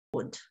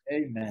Lord.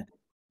 Amen.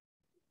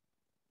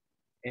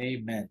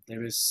 Amen.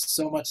 There is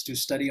so much to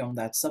study on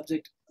that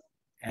subject,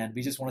 and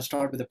we just want to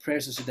start with a prayer,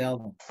 Sister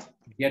Delvin.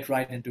 Get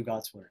right into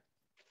God's Word.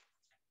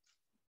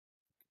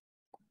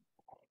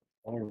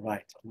 All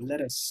right, let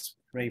us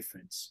pray,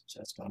 friends.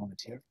 Just a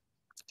moment here.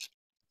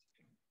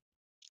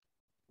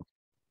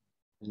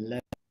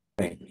 Let's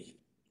pray.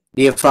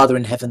 Dear Father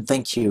in heaven,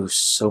 thank you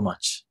so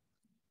much.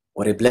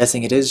 What a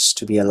blessing it is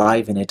to be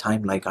alive in a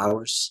time like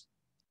ours.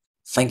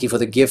 Thank you for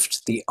the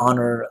gift, the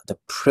honor, the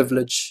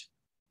privilege,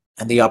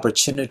 and the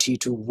opportunity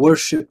to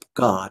worship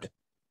God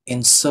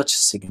in such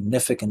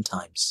significant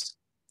times.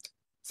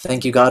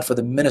 Thank you, God, for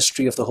the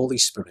ministry of the Holy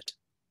Spirit.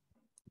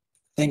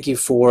 Thank you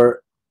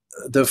for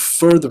the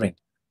furthering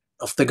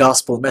of the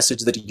gospel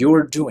message that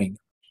you're doing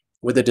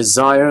with a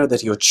desire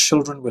that your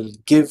children will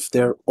give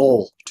their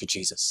all to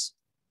Jesus.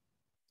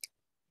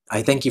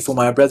 I thank you for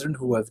my brethren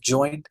who have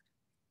joined.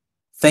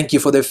 Thank you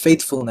for their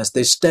faithfulness,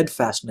 their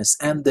steadfastness,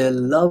 and their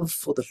love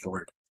for the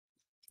Lord.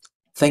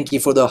 Thank you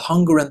for the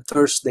hunger and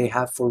thirst they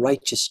have for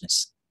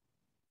righteousness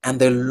and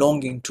their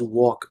longing to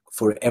walk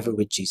forever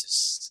with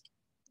Jesus.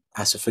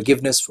 Ask for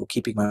forgiveness for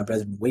keeping my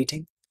brethren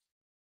waiting.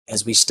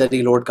 As we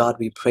study, Lord God,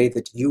 we pray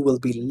that you will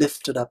be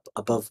lifted up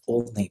above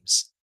all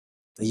names,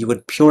 that you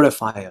would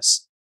purify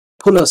us,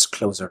 pull us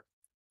closer,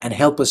 and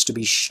help us to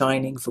be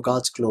shining for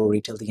God's glory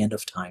till the end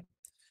of time.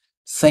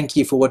 Thank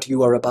you for what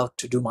you are about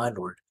to do, my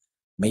Lord.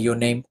 May your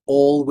name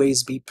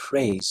always be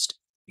praised,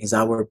 is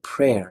our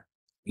prayer.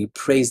 We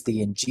praise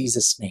thee in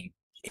Jesus' name.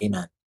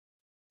 Amen.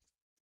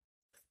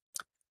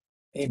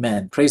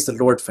 Amen. Praise the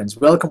Lord, friends.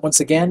 Welcome once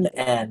again,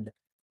 and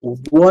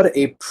what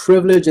a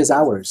privilege is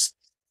ours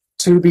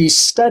to be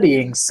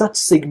studying such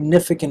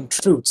significant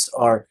truths.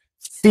 Our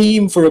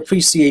theme for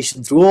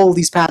appreciation through all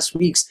these past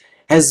weeks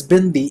has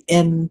been the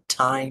end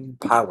time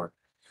power.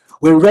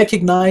 We're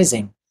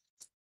recognizing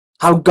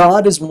how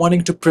God is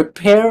wanting to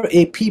prepare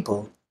a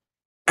people,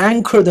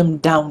 anchor them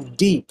down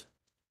deep,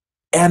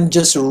 and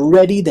just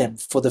ready them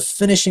for the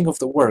finishing of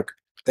the work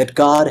that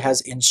God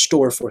has in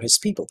store for his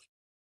people.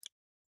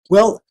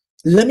 Well,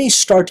 let me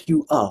start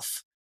you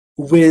off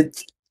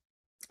with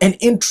an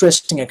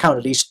interesting account,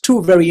 at least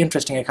two very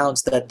interesting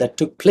accounts that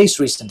took place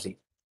recently.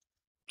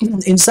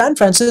 In San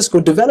Francisco,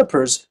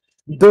 developers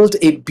built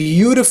a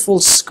beautiful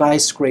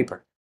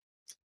skyscraper.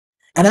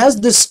 And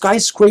as this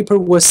skyscraper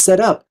was set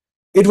up,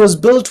 it was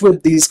built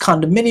with these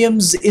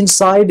condominiums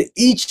inside.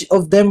 Each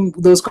of them,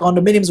 those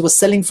condominiums, was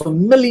selling for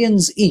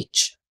millions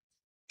each.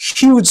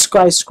 Huge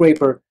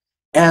skyscraper,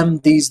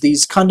 and these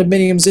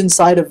condominiums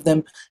inside of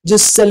them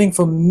just selling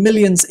for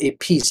millions a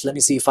piece. Let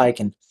me see if I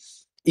can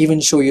even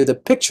show you the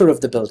picture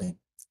of the building.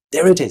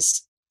 There it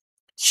is.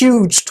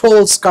 Huge,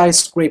 tall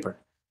skyscraper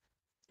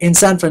in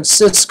San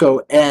Francisco,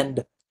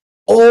 and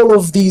all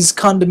of these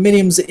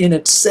condominiums in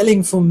it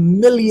selling for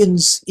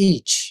millions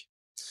each.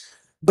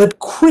 But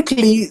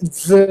quickly,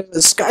 the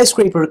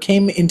skyscraper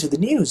came into the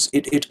news.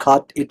 It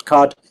caught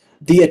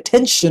the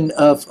attention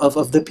of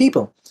the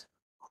people.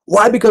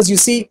 Why? Because you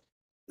see,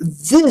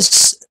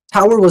 this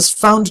tower was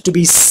found to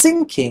be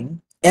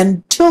sinking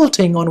and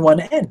tilting on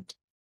one end,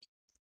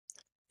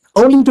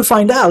 only to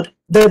find out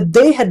that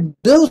they had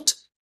built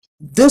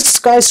this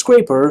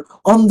skyscraper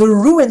on the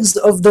ruins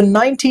of the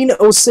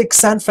 1906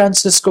 San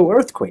Francisco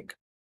earthquake.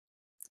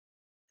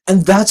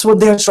 And that's what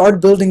they started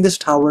building this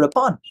tower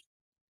upon.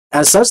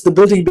 As such, the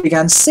building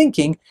began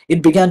sinking,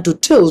 it began to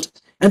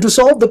tilt, and to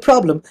solve the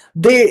problem,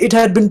 it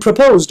had been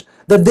proposed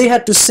that they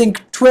had to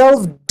sink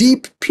 12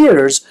 deep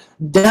piers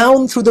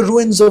down through the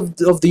ruins of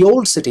the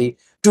old city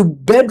to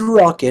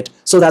bedrock it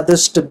so that the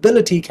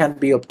stability can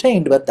be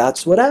obtained. But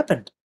that's what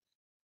happened.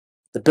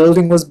 The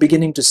building was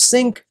beginning to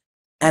sink,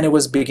 and it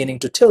was beginning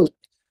to tilt.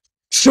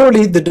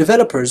 Surely the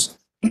developers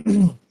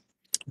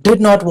did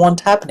not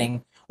want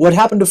happening what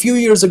happened a few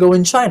years ago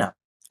in China.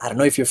 I don't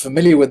know if you're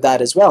familiar with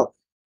that as well.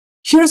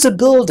 Here's a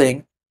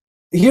building,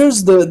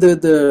 here's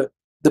the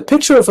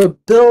picture of a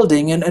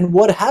building and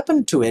what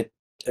happened to it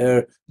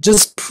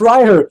just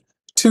prior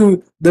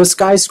to the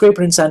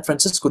skyscraper in San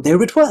Francisco.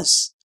 There it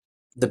was,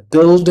 the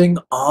building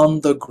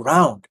on the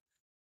ground.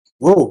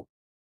 Whoa,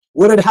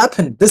 what had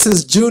happened? This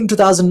is June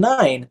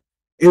 2009.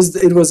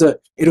 It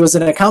was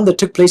an account that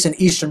took place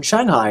in eastern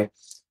Shanghai.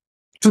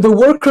 To the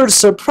workers'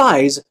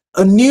 surprise,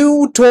 a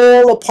new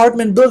tall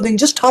apartment building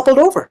just toppled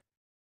over.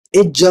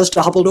 It just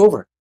toppled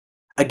over.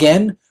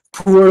 Again,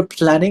 poor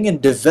planning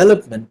and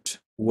development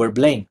were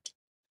blamed.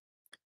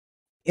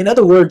 In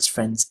other words,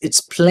 friends,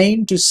 it's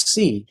plain to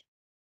see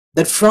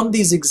that from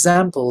these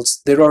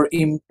examples, there are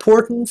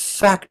important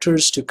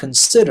factors to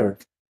consider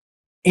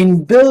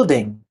in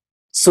building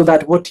so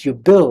that what you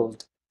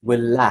build will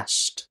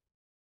last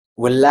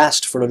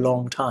for a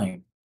long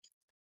time.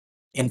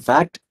 In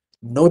fact,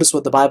 notice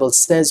what the Bible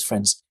says,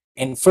 friends,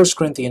 in 1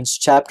 Corinthians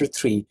chapter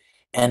 3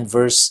 and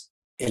verse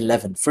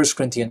 11. 1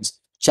 Corinthians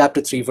chapter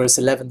 3, verse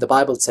 11, the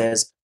Bible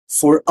says,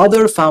 "For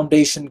other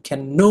foundation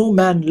can no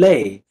man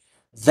lay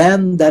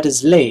than that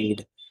is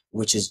laid,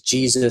 which is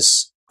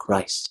Jesus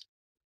Christ."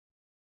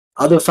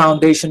 Other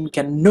foundation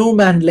can no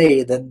man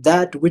lay than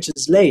that which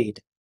is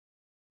laid,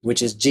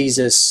 which is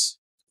Jesus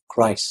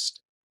Christ.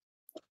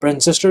 Brothers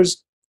and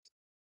sisters,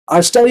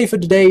 our study for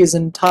today is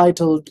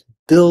entitled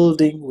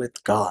Building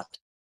with God.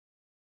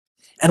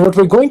 And what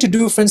we're going to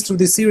do, friends, through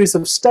this series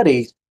of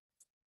study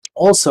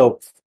also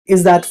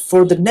is that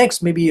for the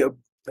next maybe at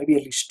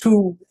least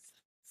 2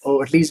 weeks,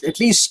 or at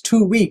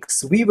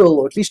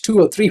least 2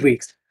 or 3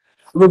 weeks,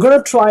 we're going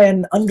to try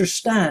and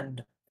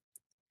understand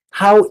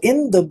how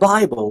in the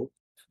Bible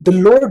the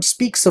Lord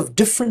speaks of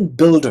different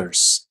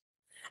builders.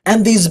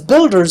 And these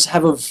builders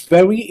have a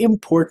very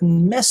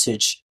important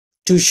message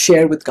to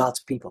share with God's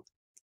people.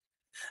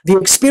 The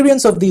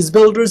experience of these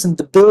builders and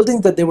the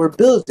building that they were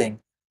building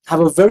have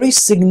a very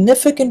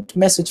significant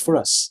message for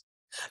us.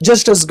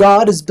 Just as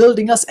God is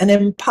building us and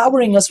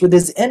empowering us with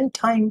His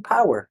end-time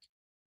power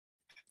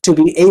to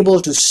be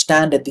able to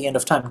stand at the end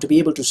of time, to be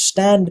able to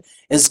stand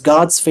as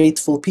God's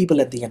faithful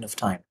people at the end of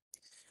time.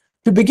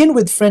 To begin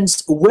with,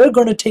 friends, we're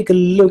going to take a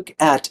look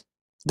at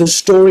the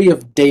story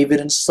of David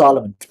and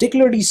Solomon,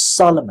 particularly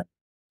Solomon.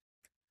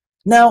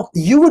 Now,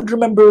 you would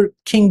remember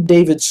King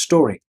David's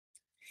story.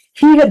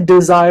 He had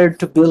desired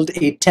to build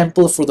a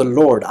temple for the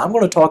Lord. I'm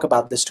going to talk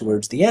about this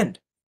towards the end.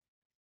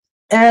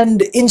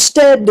 And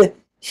instead,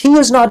 he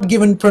is not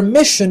given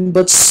permission,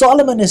 but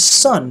Solomon, his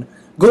son,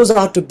 goes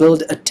out to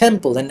build a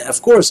temple. And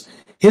of course,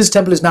 his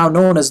temple is now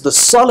known as the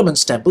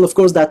Solomon's Temple. Of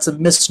course, that's a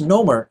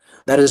misnomer.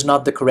 That is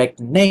not the correct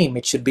name.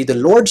 It should be the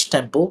Lord's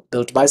Temple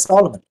built by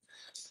Solomon.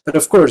 But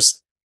of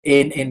course,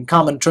 in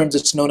common terms,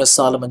 it's known as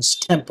Solomon's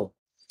Temple.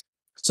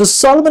 So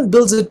Solomon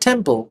builds a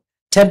temple.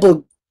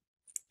 Temple,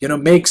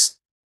 makes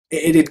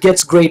it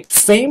gets great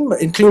fame,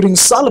 including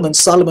Solomon.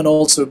 Solomon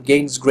also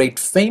gains great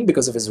fame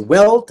because of his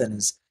wealth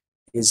and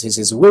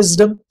his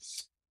wisdom.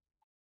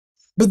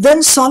 But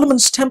then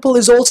Solomon's temple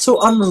is also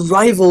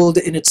unrivaled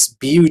in its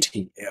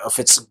beauty, of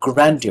its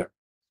grandeur.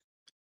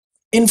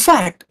 In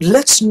fact,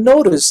 let's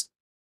notice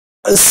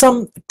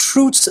some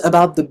truths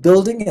about the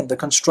building and the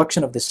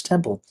construction of this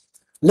temple.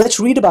 Let's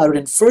read about it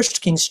in 1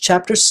 Kings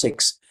chapter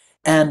 6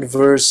 and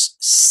verse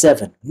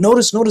 7.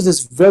 Notice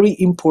this very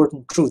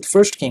important truth.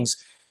 1 Kings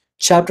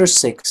chapter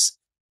 6,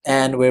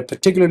 and we're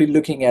particularly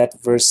looking at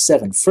verse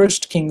 7. 1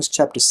 Kings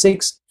chapter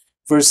 6,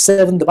 verse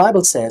 7, the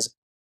Bible says,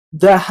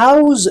 "The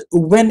house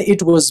when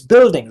it was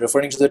building,"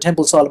 referring to the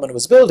temple Solomon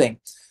was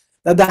building,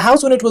 that the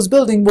house when it was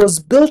building was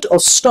built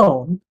of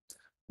stone,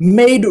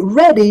 made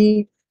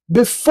ready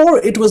before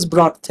it was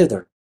brought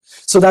thither,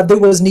 so that there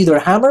was neither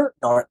hammer,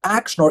 nor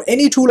axe, nor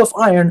any tool of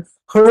iron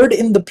heard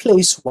in the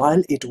place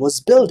while it was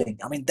building.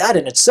 I mean, that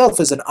in itself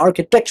is an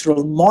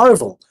architectural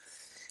marvel.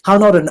 How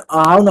not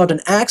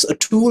an axe, a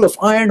tool of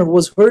iron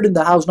was heard in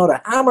the house, not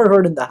a hammer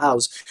heard in the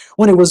house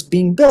when it was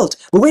being built.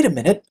 But wait a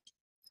minute.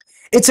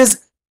 It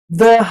says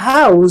the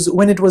house,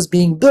 when it was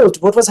being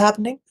built, what was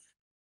happening?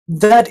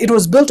 That it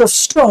was built of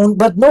stone,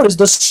 but notice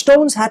the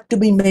stones had to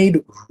be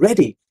made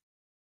ready.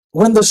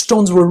 When the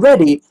stones were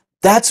ready,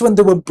 that's when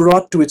they were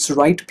brought to its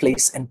right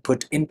place and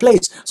put in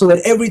place, so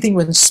that everything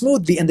went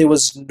smoothly and there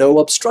was no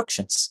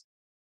obstructions.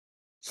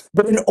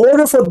 But in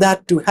order for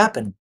that to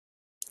happen,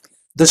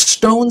 the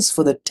stones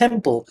for the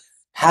temple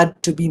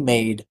had to be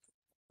made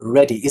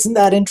ready. Isn't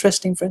that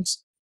interesting,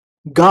 friends?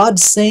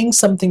 God's saying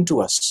something to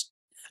us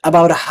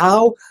about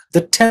how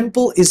the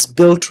temple is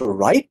built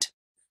right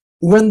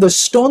when the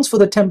stones for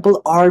the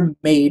temple are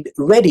made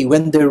ready.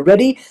 When they're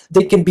ready,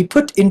 they can be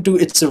put into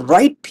its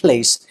right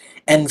place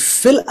and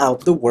fill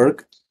out the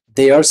work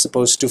they are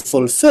supposed to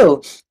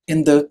fulfill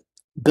in the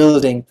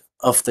building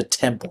of the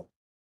temple.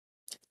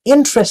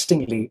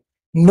 Interestingly,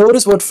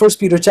 notice what 1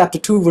 Peter chapter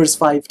 2 verse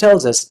 5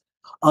 tells us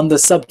on the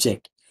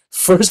subject.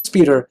 1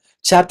 Peter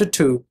chapter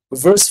 2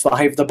 verse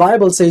 5, the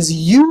Bible says,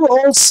 "You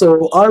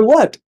also are"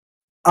 what?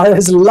 "Are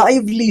as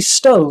lively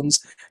stones.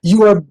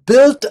 You are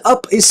built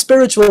up a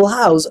spiritual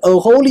house, a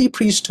holy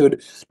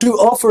priesthood, to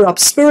offer up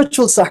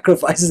spiritual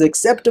sacrifices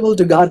acceptable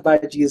to God by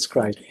Jesus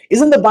Christ."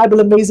 Isn't the Bible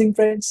amazing,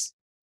 friends?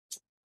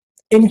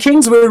 In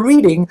Kings, we're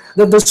reading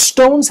that the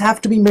stones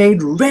have to be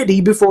made ready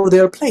before they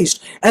are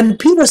placed. And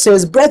Peter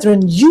says,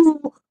 "Brethren,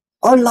 you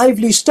are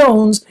lively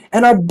stones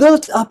and are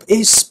built up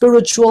a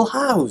spiritual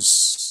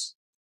house."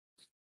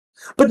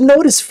 But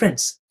notice,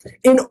 friends,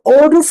 in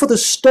order for the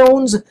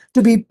stones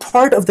to be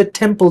part of the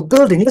temple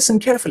building, listen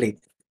carefully,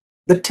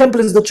 the temple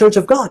is the church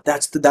of God.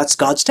 That's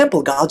God's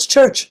temple, God's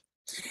church.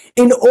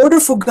 In order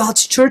for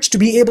God's church to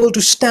be able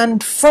to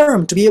stand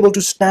firm, to be able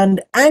to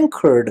stand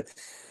anchored,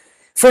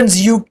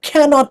 friends, you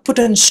cannot put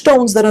in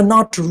stones that are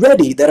not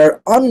ready, that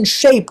are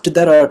unshaped,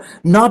 that are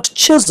not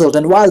chiseled.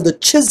 And while the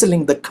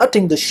chiseling, the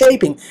cutting, the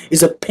shaping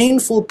is a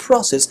painful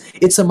process,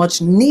 it's a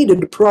much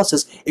needed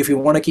process if you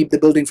want to keep the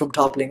building from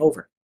toppling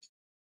over.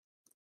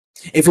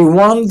 If you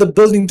want the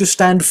building to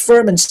stand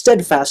firm and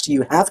steadfast,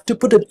 you have to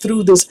put it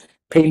through this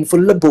painful,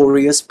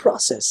 laborious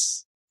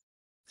process.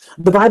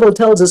 The Bible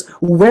tells us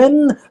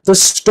when the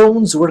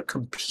stones were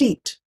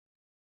complete,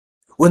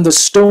 when the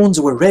stones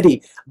were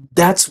ready,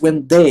 that's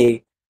when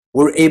they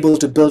were able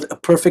to build a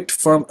perfect,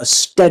 firm, a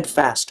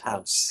steadfast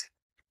house.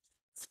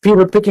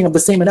 Peter, picking up the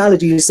same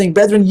analogy, is saying,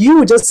 "Brethren,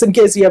 you, just in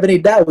case you have any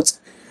doubts,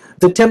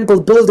 The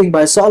temple building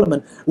by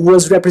Solomon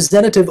was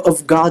representative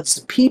of God's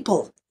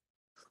people,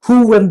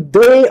 who, when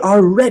they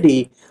are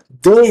ready,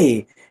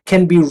 they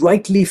can be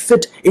rightly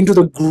fit into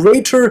the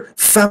greater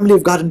family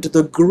of God, into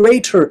the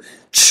greater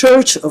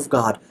church of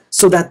God,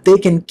 so that they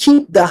can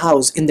keep the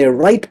house in their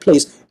right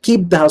place,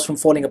 keep the house from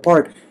falling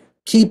apart,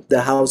 keep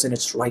the house in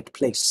its right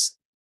place.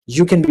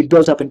 You can be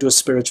built up into a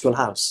spiritual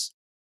house.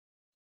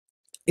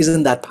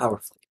 Isn't that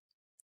powerful?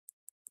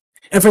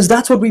 And friends,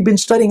 that's what we've been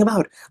studying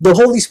about. The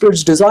Holy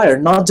Spirit's desire,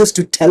 not just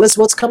to tell us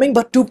what's coming,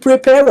 but to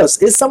prepare us.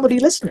 Is somebody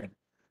listening?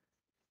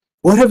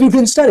 What have we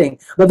been studying?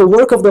 That the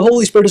work of the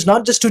Holy Spirit is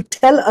not just to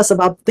tell us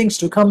about things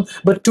to come,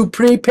 but to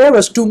prepare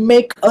us, to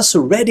make us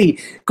ready.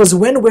 Because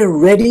when we're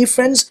ready,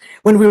 friends,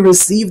 when we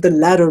receive the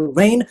latter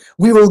rain,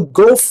 we will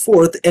go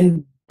forth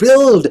and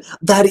build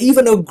that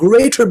even a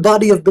greater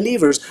body of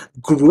believers,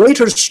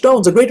 greater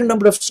stones, a greater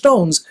number of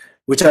stones,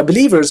 which are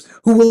believers,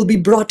 who will be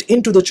brought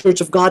into the church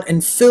of God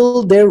and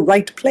fill their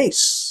right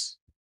place.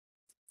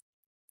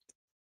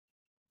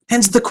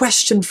 Hence the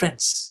question,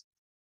 friends.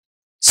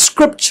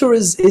 Scripture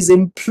is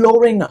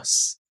imploring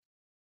us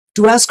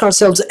to ask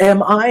ourselves,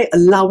 am I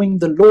allowing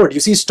the Lord? You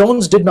see,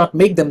 stones did not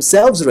make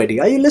themselves ready.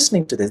 Are you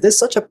listening to this? There's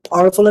such a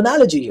powerful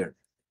analogy here.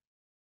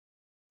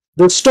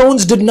 The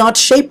stones did not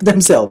shape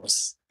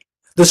themselves.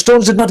 The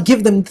stones did not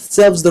give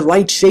themselves the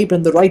right shape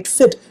and the right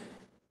fit.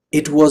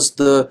 It was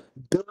the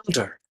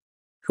builder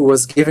who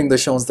was giving the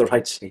stones the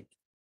right shape.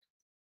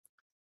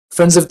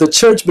 Friends, if the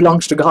church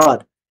belongs to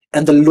God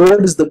and the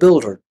Lord is the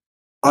builder,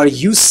 are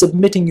you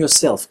submitting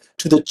yourself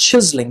to the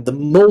chiseling, the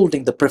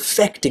molding, the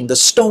perfecting, the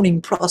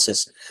stoning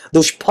process,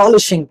 the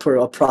polishing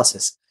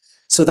process,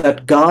 so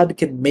that God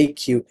can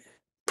make you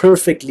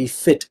perfectly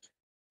fit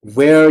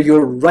where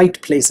your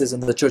right place is in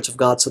the church of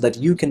God, so that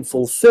you can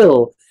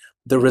fulfill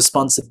the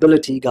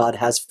responsibility God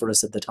has for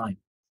us at the time?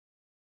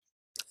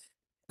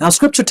 Now,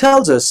 Scripture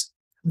tells us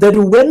that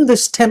when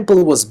this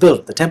temple was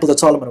built, the temple that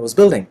Solomon was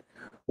building,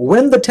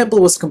 when the temple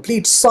was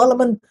complete,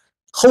 Solomon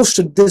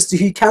hosted this,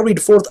 he carried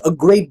forth a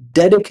great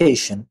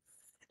dedication.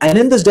 And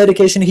in this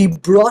dedication, he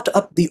brought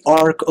up the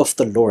ark of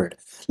the Lord.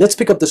 Let's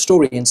pick up the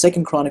story in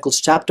 2 Chronicles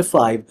chapter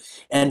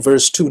 5 and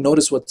verse 2.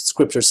 Notice what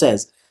Scripture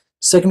says.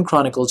 2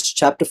 Chronicles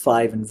chapter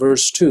 5 and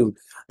verse 2.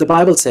 The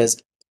Bible says,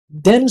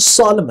 "Then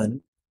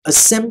Solomon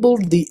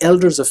assembled the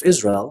elders of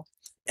Israel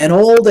and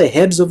all the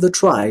heads of the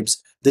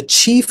tribes, the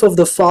chief of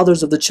the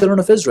fathers of the children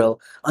of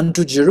Israel,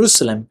 unto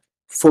Jerusalem."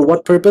 For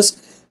what purpose?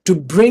 To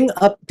bring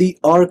up the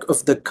ark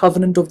of the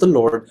covenant of the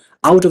Lord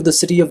out of the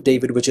city of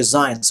David, which is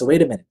Zion. So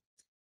wait a minute.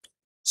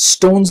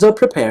 Stones are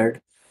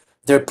prepared,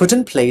 they're put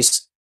in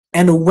place,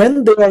 and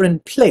when they are in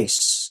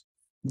place,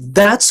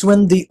 that's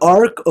when the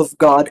ark of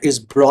God is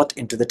brought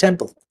into the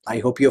temple. I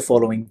hope you're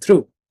following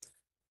through.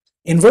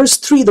 In verse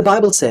 3, the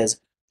Bible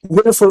says,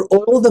 "Wherefore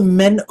all the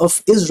men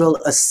of Israel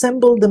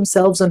assembled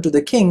themselves unto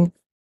the king."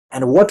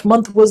 And what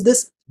month was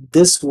this?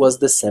 This was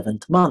the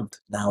 7th month.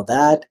 Now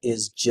that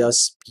is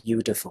just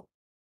beautiful.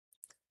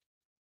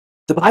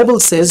 The Bible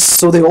says,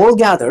 so they all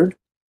gathered,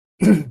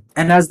 and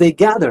as they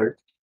gathered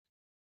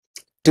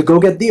to go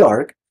get the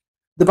ark,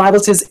 the Bible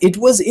says it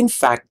was in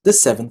fact the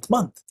 7th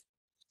month.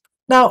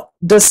 Now,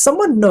 does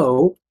someone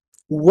know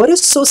what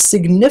is so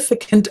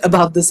significant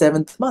about the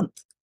 7th month?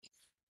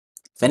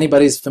 If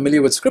anybody is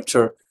familiar with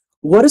Scripture,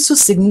 what is so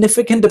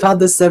significant about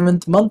the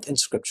 7th month in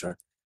Scripture?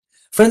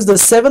 Friends, the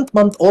 7th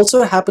month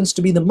also happens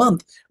to be the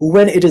month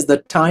when it is the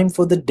time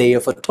for the Day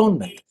of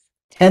Atonement.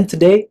 10th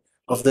day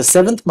of the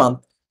 7th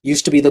month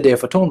used to be the Day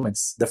of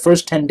Atonements. The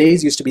first 10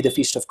 days used to be the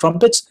Feast of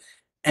Trumpets,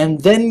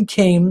 and then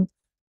came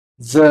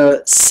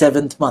the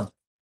 7th month.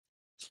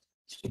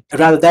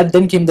 Rather,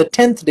 then came the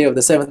 10th day of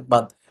the 7th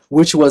month,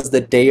 which was the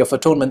Day of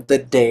Atonement, the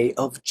Day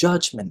of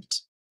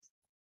Judgment.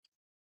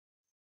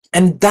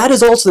 And that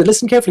is also,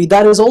 listen carefully,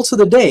 that is also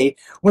the day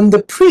when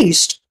the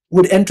priest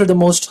would enter the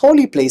most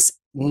holy place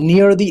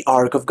near the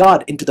ark of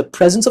God, into the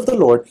presence of the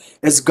Lord,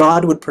 as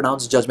God would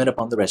pronounce judgment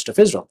upon the rest of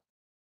Israel.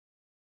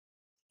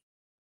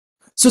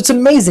 So it's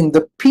amazing.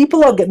 The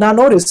people are, now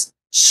notice,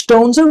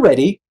 stones are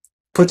ready,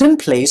 put in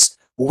place.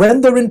 When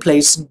they're in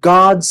place,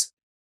 God's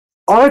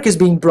ark is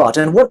being brought.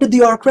 And what did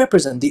the ark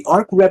represent? The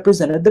ark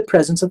represented the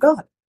presence of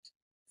God.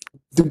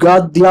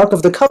 The ark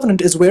of the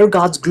covenant is where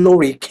God's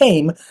glory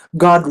came.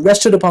 God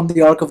rested upon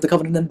the ark of the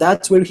covenant, and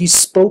that's where he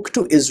spoke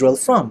to Israel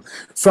from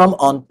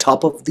on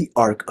top of the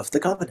ark of the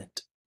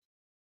covenant.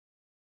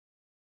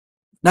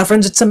 Now,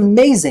 friends, it's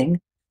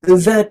amazing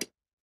that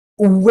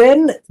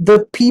when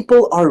the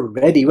people are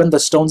ready, when the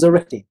stones are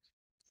ready,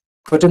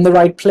 put in the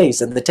right place,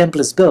 and the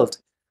temple is built,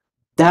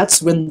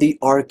 that's when the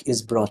ark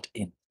is brought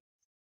in.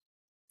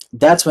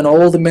 That's when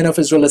all the men of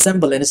Israel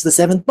assemble, and it's the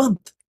 7th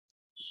month.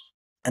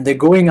 And they're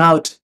going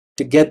out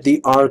to get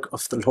the ark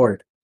of the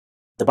Lord.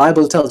 The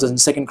Bible tells us in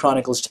 2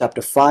 Chronicles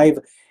chapter 5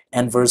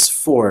 and verse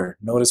 4.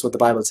 Notice what the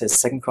Bible says,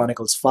 2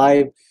 Chronicles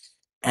 5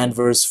 and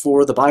verse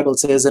 4. The Bible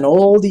says, "And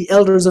all the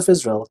elders of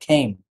Israel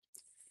came,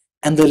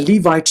 and the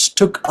Levites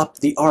took up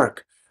the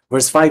ark."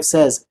 Verse 5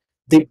 says,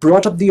 "They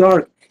brought up the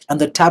ark and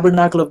the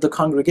tabernacle of the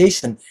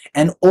congregation,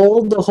 and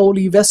all the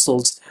holy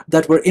vessels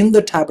that were in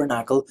the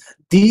tabernacle,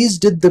 these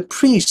did the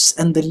priests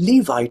and the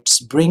Levites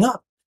bring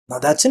up. Now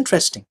that's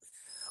interesting.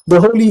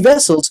 The holy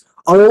vessels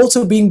are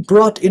also being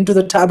brought into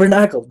the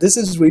tabernacle. This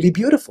is really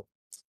beautiful.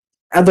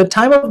 At the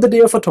time of the Day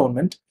of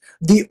Atonement,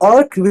 the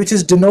ark, which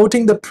is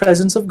denoting the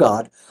presence of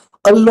God,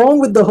 along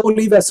with the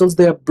holy vessels,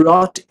 they are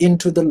brought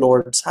into the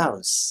Lord's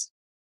house.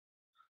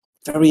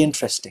 Very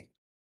interesting.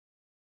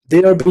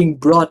 They are being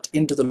brought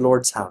into the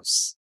Lord's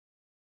house.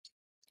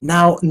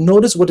 Now,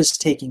 notice what is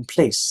taking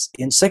place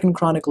in 2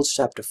 Chronicles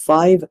chapter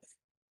 5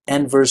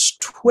 and verse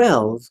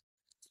 12.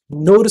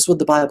 Notice what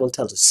the Bible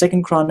tells us.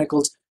 2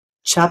 Chronicles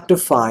chapter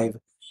 5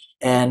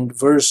 and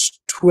verse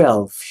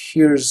 12.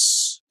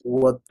 Here's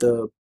what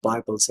the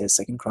Bible says.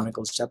 2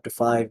 Chronicles chapter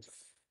 5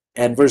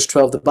 and verse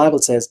 12. The Bible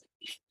says,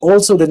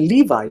 also the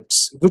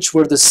Levites, which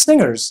were the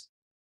singers,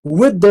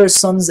 with their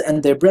sons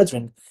and their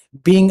brethren,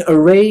 being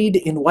arrayed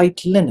in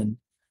white linen,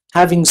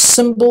 having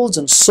cymbals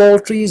and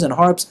psalteries and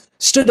harps,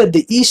 stood at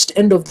the east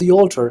end of the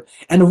altar,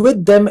 and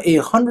with them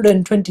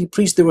 120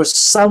 priests, they were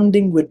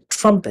sounding with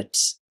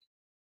trumpets,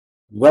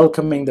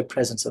 welcoming the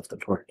presence of the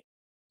Lord.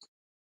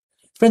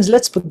 Friends,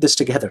 let's put this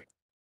together.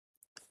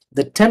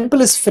 The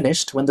temple is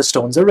finished when the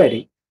stones are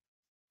ready.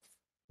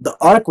 The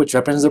ark, which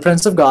represents the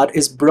presence of God,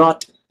 is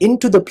brought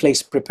into the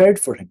place prepared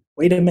for him.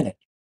 Wait a minute.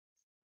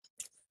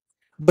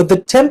 But the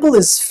temple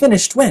is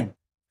finished when?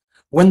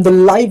 When the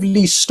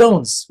lively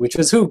stones, which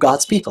was who?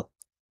 God's people.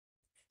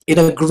 In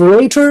a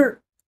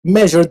greater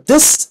measure,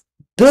 this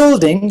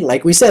building,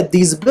 like we said,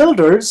 these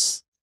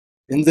builders,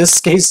 in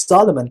this case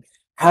Solomon,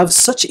 have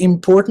such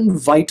important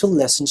vital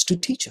lessons to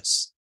teach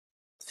us.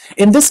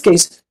 In this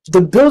case,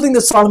 the building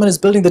that Solomon is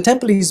building, the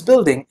temple he's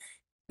building,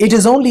 it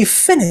is only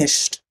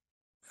finished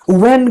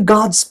when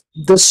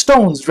the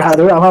stones,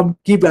 rather,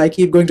 I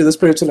keep going to the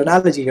spiritual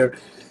analogy here,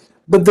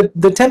 but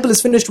the temple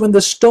is finished when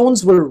the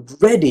stones were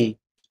ready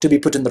to be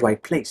put in the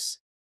right place.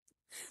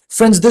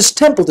 Friends, this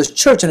temple, this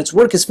church, and its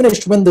work is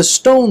finished when the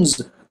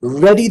stones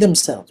ready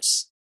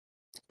themselves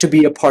to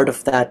be a part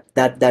of that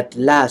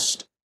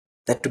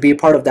to be a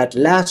part of that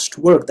last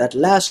work, that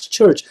last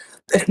church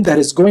that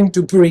is going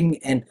to bring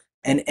an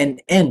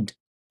end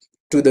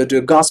to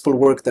the gospel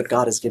work that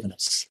God has given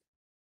us.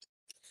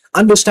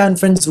 Understand,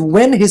 friends,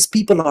 when his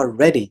people are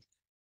ready,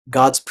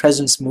 God's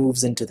presence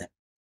moves into them.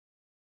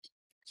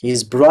 He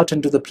is brought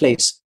into the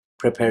place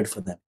prepared for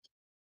them.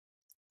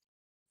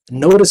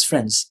 Notice,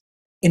 friends,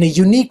 in a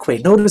unique way,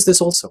 notice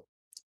this also.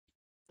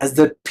 As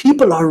the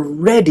people are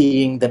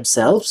readying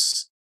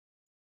themselves,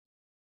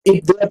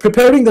 they are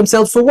preparing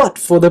themselves for what?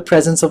 For the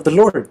presence of the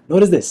Lord.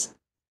 Notice this.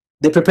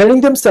 They're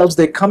preparing themselves,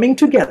 they're coming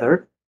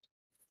together,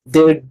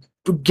 they're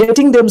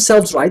getting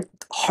themselves right,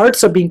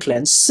 hearts are being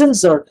cleansed,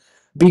 sins are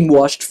being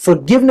washed,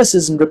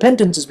 forgiveness and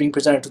repentance is being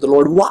presented to the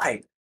Lord.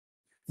 Why?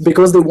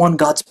 Because they want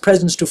God's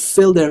presence to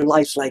fill their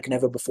lives like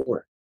never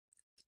before.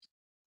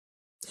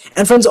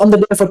 And friends, on the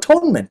Day of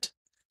Atonement,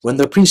 when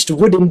the priest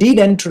would indeed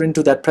enter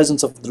into that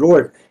presence of the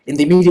Lord, in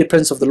the immediate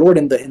presence of the Lord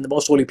in the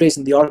most holy place,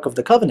 in the Ark of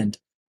the Covenant,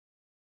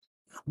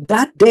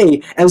 that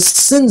day, as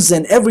sins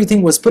and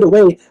everything was put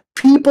away,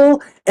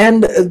 people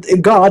and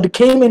God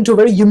came into a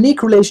very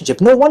unique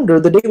relationship. No wonder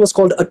the day was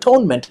called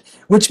Atonement,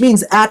 which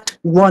means at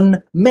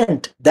one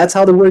meant. That's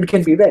how the word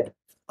can be read.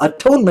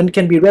 Atonement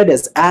can be read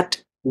as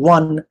at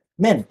one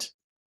meant.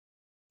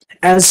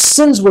 As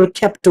sins were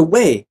kept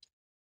away,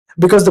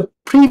 because the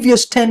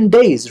previous 10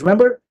 days,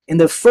 remember, in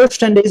the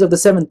first 10 days of the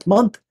 7th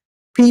month,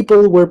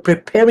 people were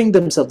preparing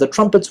themselves. The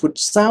trumpets would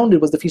sound.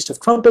 It was the Feast of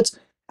Trumpets.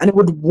 And it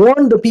would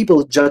warn the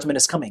people, judgment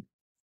is coming.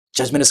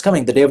 Judgment is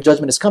coming. The day of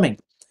judgment is coming.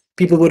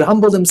 People would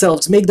humble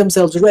themselves, make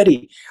themselves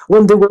ready.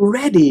 When they were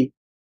ready,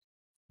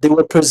 they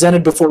were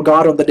presented before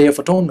God on the Day of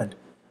Atonement.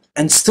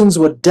 And sins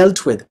were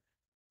dealt with.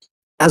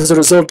 As a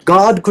result,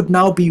 God could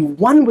now be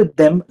one with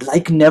them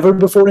like never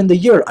before in the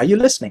year. Are you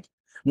listening?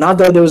 Not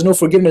that there was no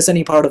forgiveness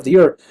any part of the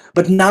year,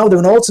 but now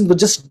when all sins were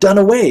just done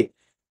away,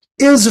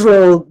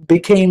 Israel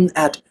became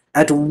at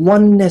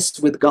oneness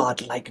with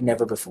God like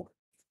never before.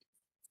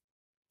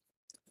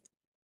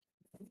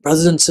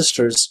 Brothers and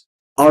sisters,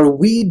 are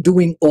we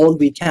doing all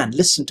we can?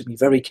 Listen to me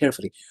very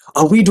carefully.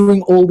 Are we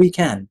doing all we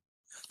can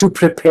to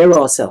prepare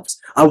ourselves?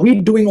 Are we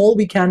doing all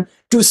we can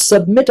to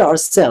submit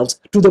ourselves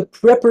to the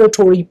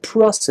preparatory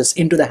process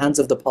into the hands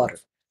of the potter?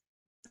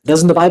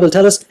 Doesn't the Bible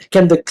tell us,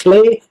 can the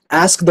clay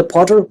ask the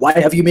potter, why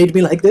have you made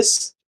me like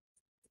this?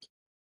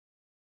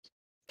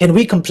 Can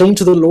we complain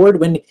to the Lord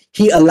when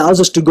he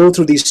allows us to go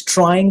through these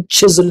trying,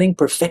 chiseling,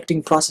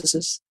 perfecting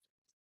processes?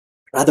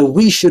 Rather,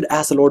 we should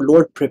ask the Lord,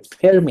 Lord,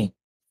 prepare me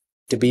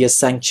to be a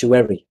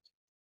sanctuary,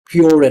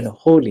 pure and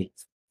holy,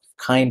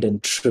 kind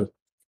and true.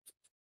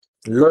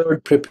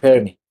 Lord,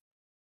 prepare me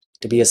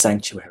to be a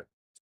sanctuary.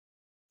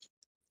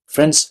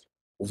 Friends,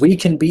 we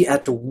can be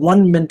at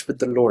one ment with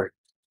the Lord.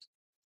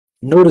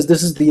 Notice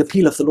this is the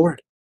appeal of the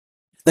Lord,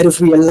 that if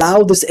we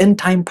allow this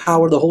end-time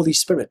power, the Holy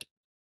Spirit,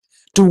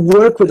 to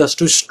work with us,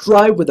 to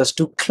strive with us,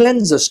 to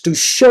cleanse us, to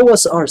show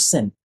us our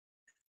sin,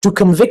 to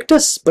convict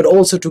us, but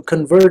also to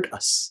convert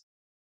us.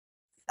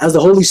 As the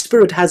Holy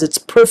Spirit has its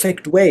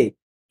perfect way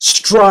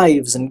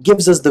strives and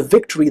gives us the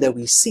victory that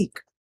we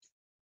seek,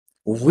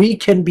 we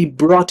can be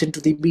brought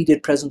into the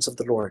immediate presence of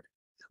the Lord.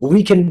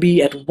 We can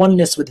be at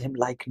oneness with Him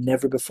like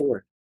never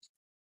before.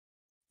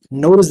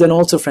 Notice then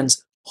also,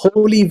 friends,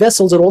 holy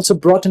vessels are also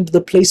brought into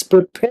the place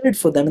prepared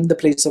for them in the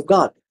place of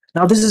God.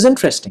 Now this is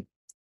interesting.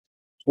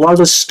 While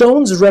the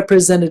stones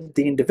represented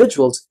the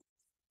individuals,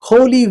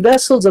 holy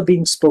vessels are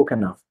being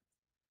spoken of.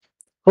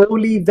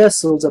 Holy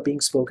vessels are being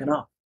spoken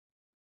of.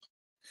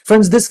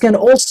 Friends, this can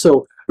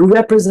also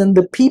represent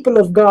the people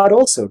of God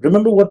also.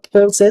 Remember what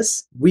Paul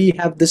says? We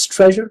have this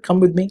treasure. Come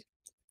with me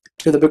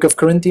to the book of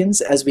Corinthians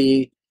as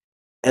we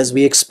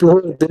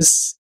explore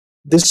this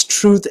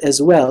truth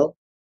as well.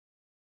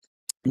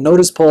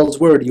 Notice Paul's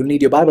word. You'll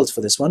need your Bibles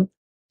for this one.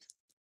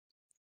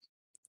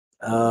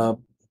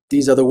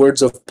 These are the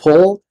words of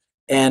Paul,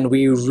 and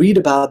we read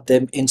about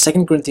them in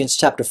 2 Corinthians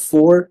chapter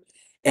 4,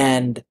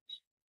 and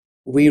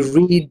we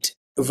read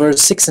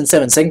verse 6 and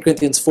 7. 2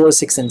 Corinthians 4,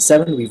 6 and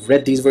 7. We've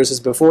read these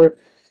verses before.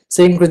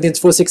 2 Corinthians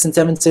 4, 6 and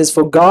 7 says,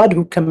 "For God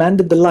who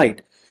commanded the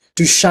light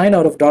to shine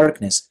out of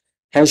darkness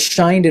has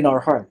shined in our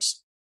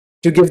hearts,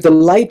 to give the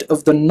light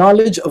of the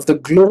knowledge of the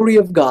glory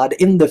of God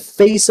in the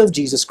face of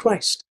Jesus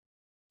Christ."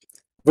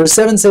 Verse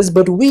 7 says,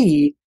 "But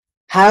we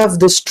have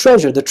this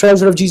treasure," the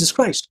treasure of Jesus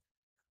Christ.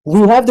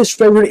 "We have this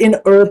treasure in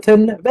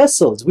earthen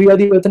vessels." We are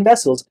the earthen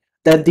vessels,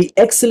 that the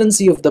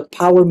excellency of the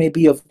power may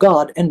be of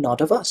God and not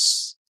of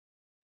us.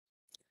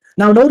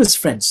 Now notice,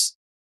 friends,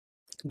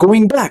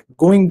 going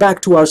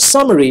back to our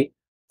summary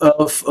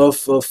of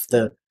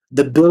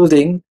the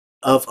building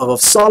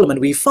of Solomon,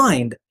 we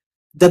find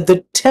that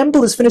the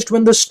temple is finished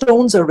when the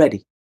stones are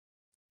ready.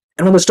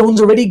 And when the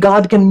stones are ready,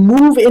 God can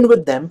move in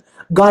with them.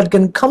 God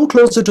can come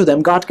closer to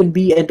them. God can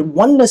be at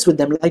oneness with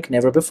them like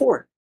never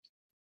before.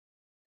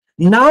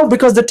 Now,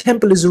 because the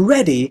temple is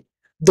ready,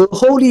 the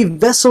holy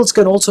vessels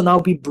can also now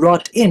be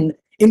brought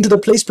into the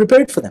place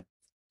prepared for them.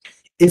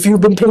 If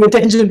you've been paying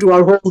attention to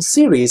our whole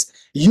series,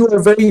 you are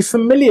very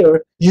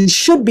familiar, you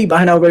should be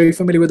by now very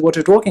familiar with what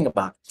we're talking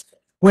about.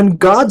 When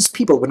God's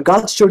people, when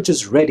God's church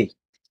is ready,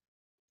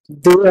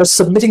 they are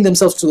submitting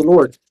themselves to the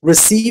Lord,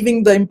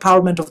 receiving the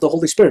empowerment of the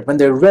Holy Spirit. When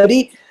they're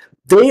ready,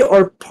 they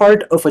are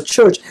part of a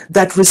church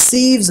that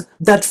receives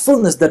that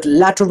fullness, that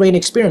latter rain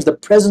experience, the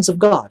presence of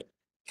God.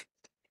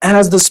 And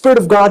as the Spirit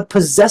of God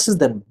possesses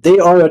them, they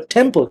are a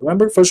temple.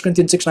 Remember 1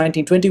 Corinthians 6,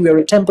 19, 20, we are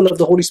a temple of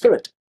the Holy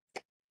Spirit.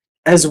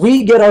 As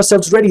we get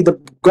ourselves ready,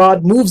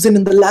 God moves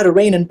in the latter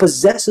rain and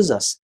possesses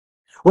us.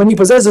 When He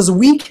possesses us,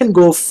 we can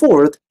go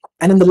forth,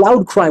 and in the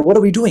loud cry, what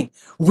are we doing?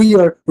 We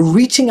are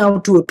reaching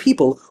out to a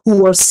people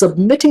who are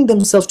submitting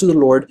themselves to the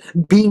Lord,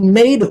 being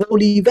made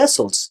holy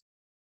vessels.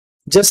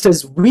 Just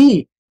as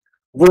we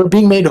were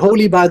being made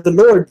holy by the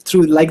Lord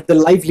through like the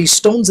lively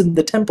stones in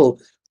the temple,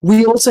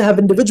 we also have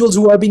individuals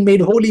who are being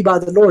made holy by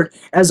the Lord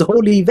as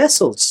holy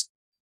vessels,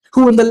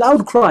 who in the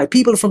loud cry,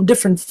 people from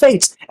different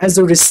faiths, as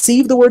they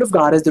receive the word of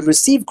God, as they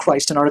receive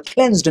Christ and are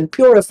cleansed and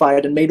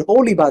purified and made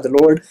holy by the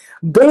Lord,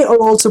 they are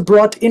also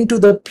brought into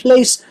the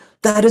place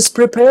that is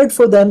prepared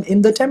for them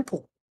in the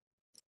temple.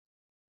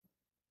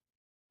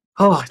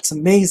 Oh, it's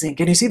amazing.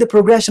 Can you see the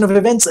progression of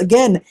events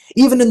again?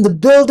 Even in the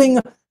building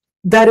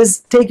that is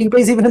taking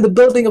place, even in the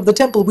building of the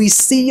temple, we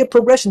see a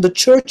progression. The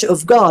church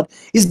of God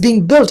is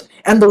being built,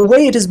 and the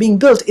way it is being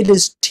built, it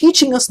is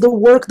teaching us the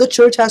work the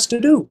church has to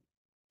do.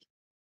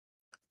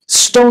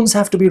 Stones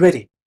have to be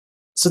ready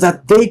so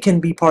that they can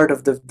be part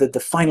of the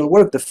final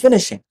work, the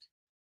finishing.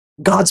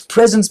 God's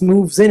presence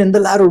moves in the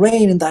latter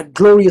rain in that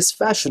glorious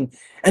fashion,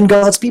 and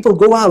God's people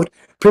go out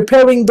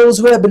preparing those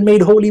who have been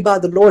made holy by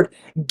the Lord,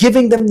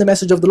 giving them the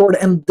message of the Lord,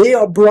 and they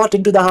are brought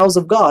into the house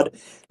of God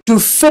to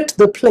fit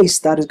the place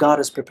that God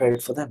has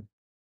prepared for them.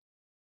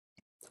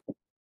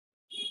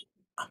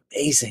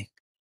 Amazing.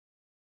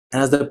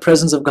 And as the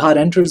presence of God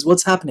enters,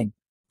 what's happening?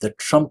 The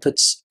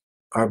trumpets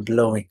are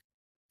blowing.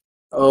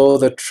 Oh,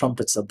 the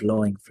trumpets are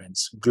blowing,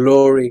 friends.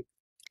 Glory,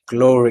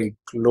 glory,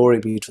 glory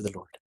be to the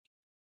Lord.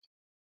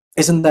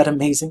 Isn't that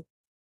amazing?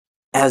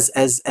 As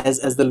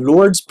the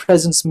Lord's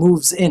presence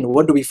moves in,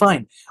 what do we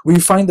find? We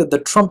find that the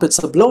trumpets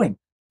are blowing.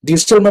 Do you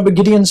still remember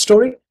Gideon's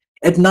story?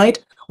 At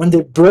night, when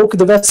they broke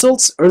the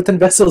vessels, earthen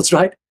vessels,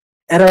 right?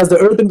 And as the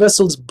earthen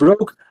vessels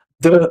broke,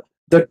 the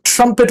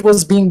trumpet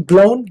was being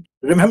blown,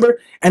 remember?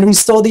 And we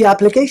saw the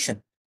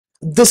application.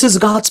 This is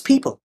God's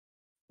people.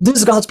 This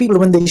is God's people.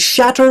 When they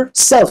shatter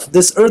self,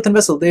 this earthen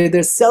vessel,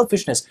 their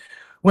selfishness,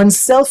 when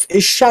self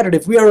is shattered,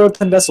 if we are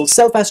earthen vessels,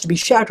 self has to be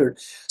shattered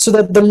so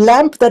that the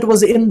lamp that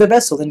was in the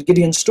vessel in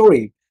Gideon's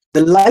story,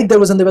 the light that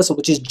was in the vessel,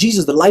 which is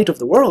Jesus, the light of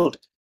the world,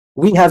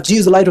 we have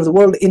Jesus, the light of the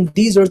world, in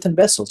these earthen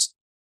vessels.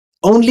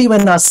 Only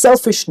when our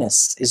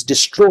selfishness is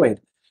destroyed,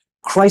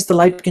 Christ the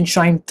light can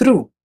shine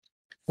through.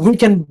 We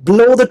can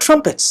blow the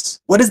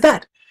trumpets. What is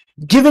that?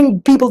 Giving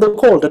people the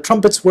call. The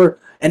trumpets were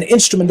an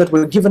instrument that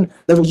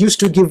were used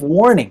to give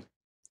warning.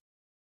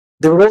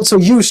 They were also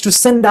used to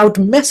send out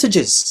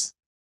messages.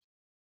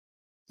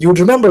 You would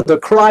remember the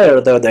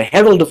crier, the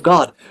herald of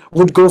God,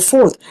 would go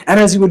forth. And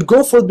as he would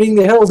go forth being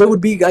the herald, there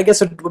would be, I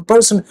guess, a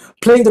person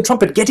playing the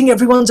trumpet, getting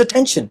everyone's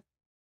attention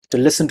to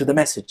listen to the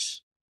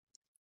message.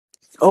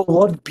 Oh,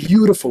 what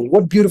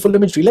beautiful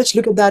imagery. Let's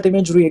look at that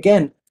imagery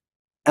again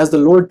as the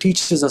Lord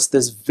teaches us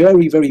this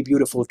very, very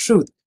beautiful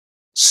truth.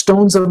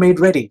 Stones are made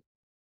ready.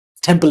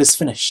 Temple is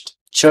finished.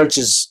 Church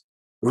is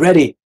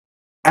ready.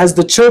 As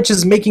the church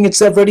is making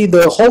itself ready,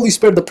 the Holy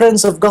Spirit, the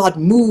presence of God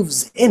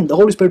moves in. The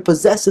Holy Spirit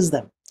possesses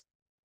them.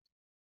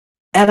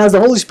 And as the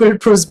Holy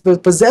Spirit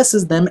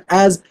possesses them,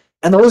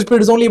 and the Holy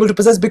Spirit is only able to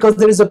possess because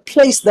there is a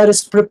place that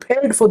is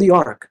prepared for the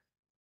ark.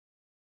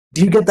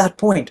 Do you get that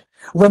point?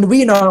 When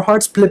we in our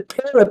hearts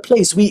prepare a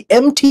place, we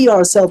empty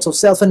ourselves of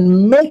self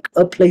and make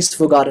a place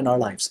for God in our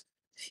lives.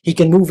 He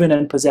can move in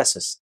and possess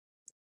us.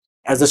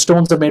 As the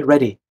stones are made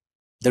ready,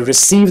 they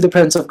receive the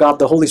presence of God,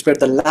 the Holy Spirit,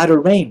 the latter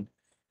rain.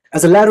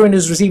 As the latter rain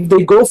is received,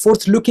 they go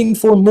forth looking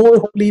for more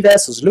holy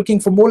vessels, looking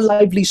for more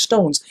lively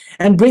stones,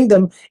 and bring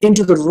them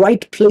into the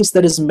right place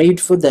that is made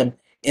for them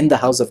in the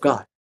house of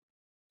God.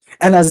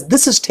 And as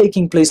this is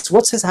taking place,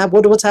 what's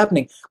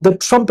happening? The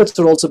trumpets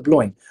are also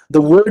blowing. The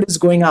word is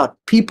going out.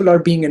 People are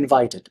being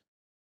invited.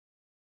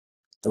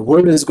 The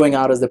word is going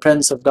out as the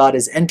presence of God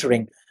is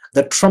entering.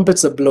 The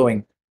trumpets are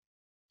blowing.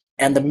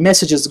 And the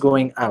message is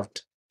going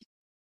out.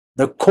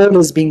 The call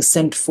is being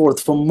sent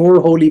forth for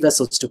more holy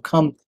vessels to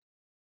come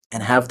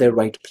and have their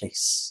right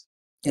place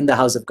in the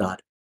house of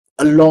God,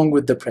 along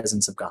with the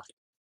presence of God.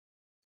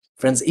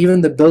 Friends,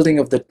 even the building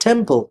of the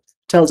temple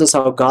tells us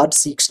how God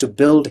seeks to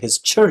build his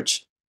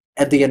church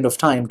at the end of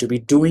time to be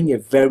doing a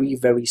very,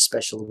 very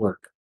special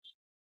work.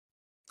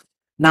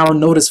 Now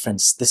notice,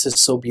 friends, this is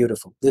so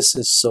beautiful. This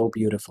is so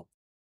beautiful.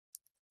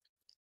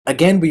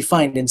 Again, we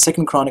find in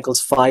 2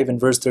 Chronicles 5 and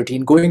verse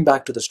 13, going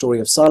back to the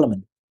story of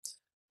Solomon,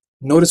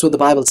 notice what the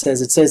Bible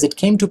says. It says, "It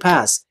came to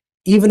pass,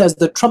 even as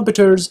the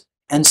trumpeters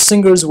and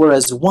singers were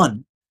as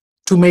one,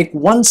 to make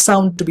one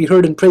sound to be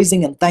heard in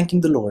praising and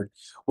thanking the Lord,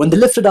 when they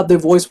lifted up their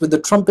voice with the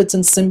trumpets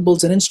and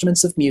cymbals and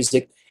instruments of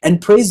music, and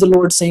praised the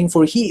Lord, saying,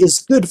 For he is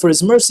good, for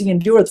his mercy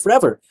endureth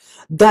forever,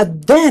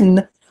 that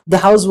then the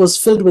house was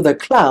filled with a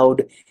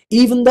cloud,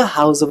 even the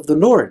house of the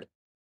Lord."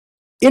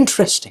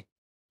 Interesting.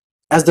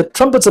 As the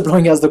trumpets are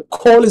blowing, as the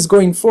call is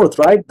going forth,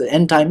 right, the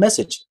end time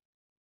message,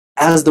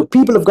 as the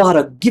people of God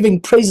are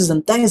giving praises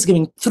and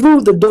thanksgiving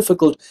through the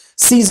difficult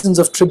seasons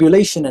of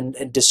tribulation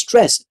and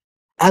distress,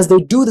 as they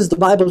do this, the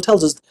Bible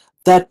tells us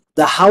that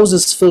the house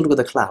is filled with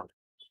a cloud,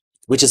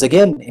 which is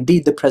again,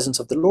 indeed, the presence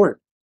of the Lord.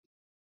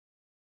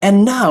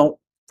 And now,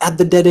 at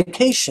the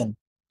dedication,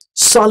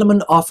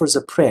 Solomon offers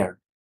a prayer.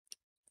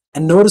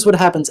 And notice what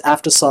happens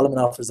after Solomon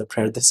offers a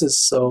prayer. This is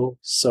so,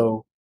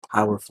 so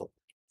powerful.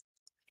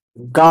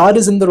 God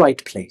is in the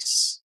right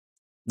place.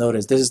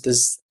 Notice,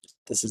 this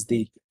is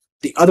the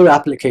other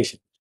application.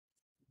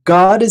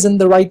 God is in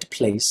the right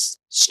place.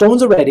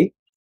 Stones are ready.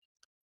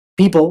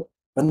 People,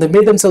 when they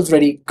made themselves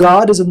ready,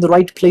 God is in the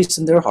right place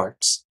in their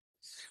hearts.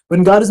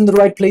 When God is in the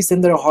right place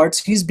in their hearts,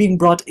 he's being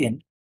brought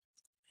in.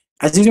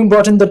 As he's being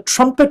brought in, the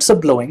trumpets are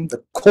blowing.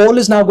 The call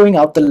is now going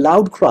out, the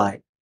loud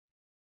cry.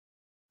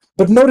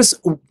 But notice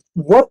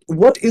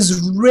what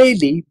is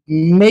really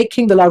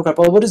making the loud cry,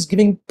 or what is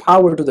giving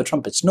power to the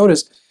trumpets.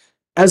 Notice,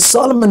 as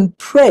Solomon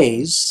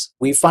prays,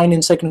 we find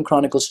in 2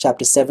 Chronicles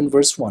chapter 7,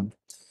 verse 1.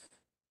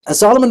 As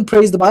Solomon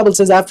prays, the Bible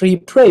says after he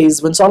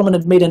prays, when Solomon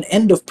had made an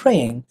end of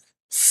praying,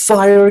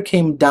 fire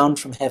came down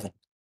from heaven,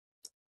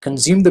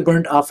 consumed the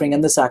burnt offering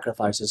and the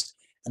sacrifices,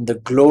 and the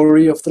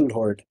glory of the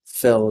Lord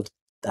filled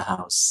the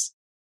house.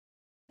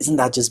 Isn't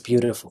that just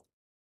beautiful?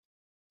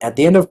 At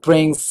the end of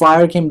praying,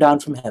 fire came down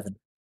from heaven,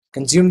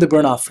 consumed the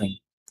burnt offering,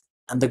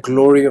 and the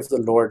glory of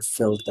the Lord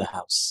filled the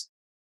house.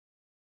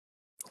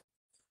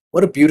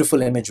 What a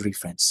beautiful imagery,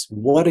 friends.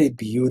 What a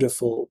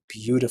beautiful,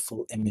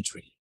 beautiful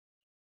imagery.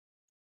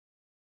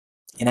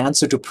 In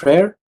answer to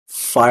prayer,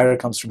 fire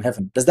comes from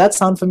heaven. Does that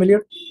sound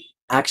familiar?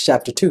 Acts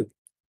chapter 2.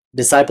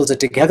 Disciples are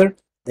together.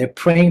 They're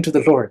praying to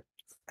the Lord.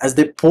 As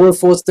they pour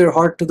forth their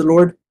heart to the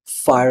Lord,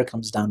 fire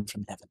comes down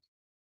from heaven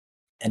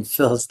and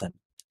fills them.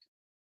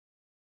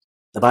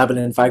 The Bible,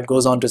 in fact,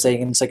 goes on to say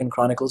in 2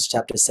 Chronicles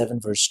chapter 7,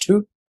 verse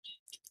 2.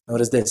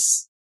 Notice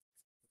this.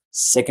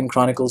 2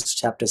 Chronicles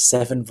chapter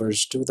 7,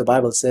 verse 2, the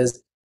Bible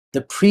says,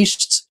 "The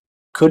priests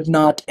could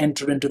not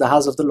enter into the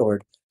house of the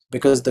Lord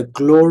because the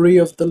glory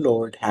of the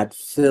Lord had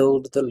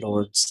filled the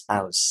Lord's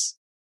house."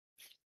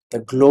 The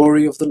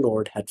glory of the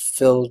Lord had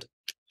filled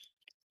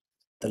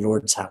the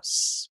Lord's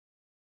house.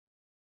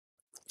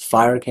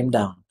 Fire came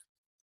down.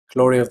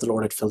 Glory of the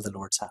Lord had filled the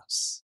Lord's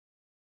house.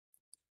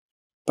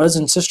 Brothers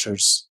and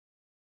sisters,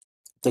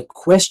 the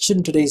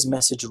question today's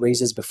message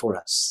raises before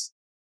us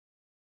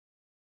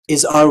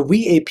is, are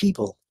we a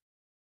people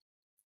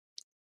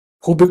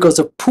who, because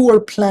of poor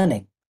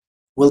planning,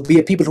 will be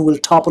a people who will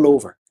topple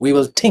over? We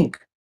will tink,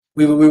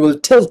 we will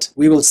tilt,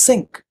 we will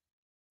sink,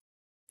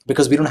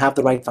 because we don't have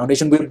the right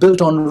foundation. We're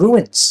built on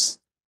ruins.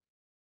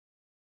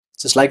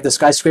 Just like the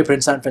skyscraper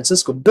in San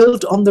Francisco,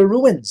 built on the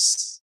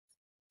ruins.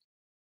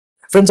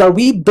 Friends, are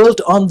we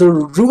built on the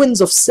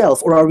ruins of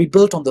self, or are we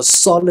built on the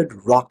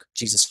solid rock,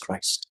 Jesus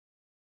Christ?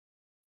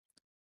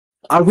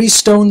 Are we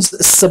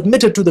stones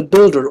submitted to the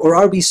builder, or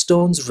are we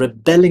stones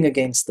rebelling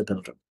against the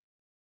builder?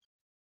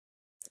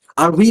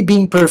 Are we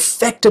being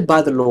perfected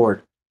by the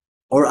Lord,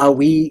 Or are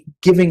we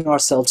giving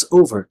ourselves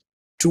over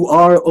to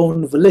our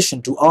own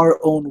volition, to our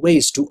own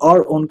ways, to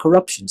our own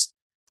corruptions,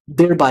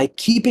 thereby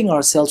keeping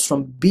ourselves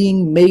from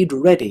being made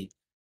ready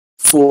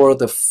for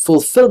the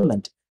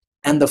fulfillment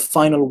and the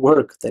final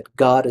work that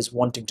God is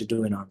wanting to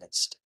do in our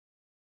midst?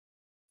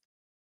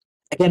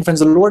 Again,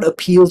 friends, the Lord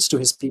appeals to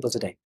his people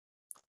today.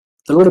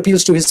 The Lord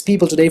appeals to his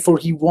people today, for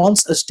he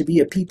wants us to be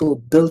a people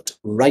built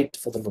right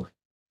for the Lord,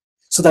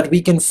 so that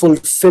we can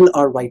fulfill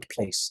our right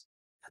place.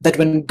 That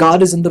when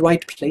God is in the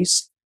right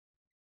place,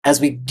 as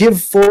we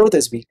give forth,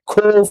 as we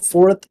call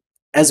forth,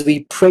 as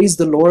we praise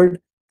the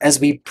Lord, as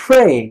we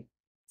pray,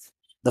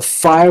 the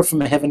fire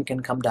from heaven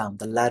can come down,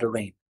 the latter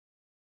rain,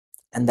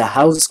 and the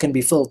house can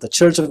be filled, the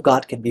church of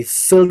God can be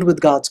filled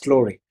with God's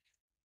glory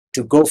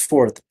to go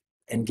forth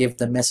and give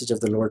the message of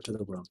the Lord to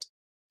the world.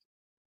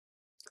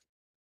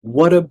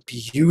 What a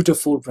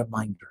beautiful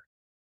reminder.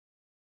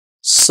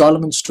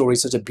 Solomon's story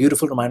is such a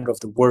beautiful reminder of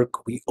the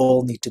work we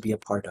all need to be a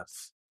part of.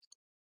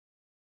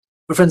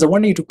 But friends, I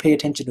want you to pay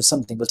attention to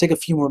something. We'll take a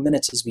few more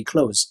minutes as we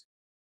close.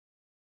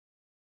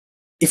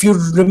 If you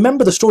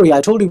remember the story,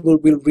 I told you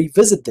we'll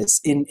revisit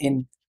this.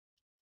 In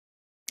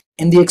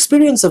the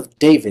experience of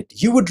David,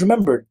 you would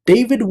remember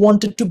David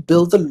wanted to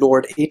build the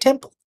Lord a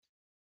temple.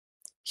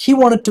 He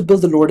wanted to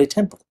build the Lord a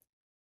temple.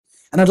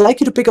 And I'd like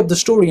you to pick up the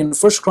story in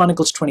 1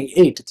 Chronicles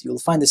 28. You'll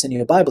find this in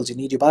your Bibles. You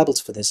need your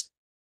Bibles for this.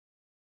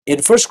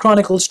 In 1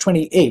 Chronicles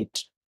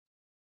 28,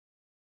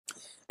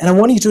 and I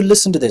want you to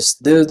listen to this.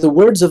 The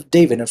words of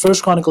David in 1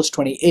 Chronicles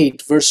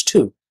 28, verse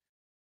 2.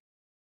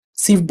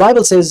 See, the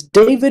Bible says,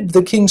 David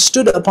the king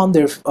stood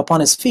upon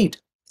his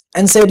feet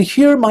and said,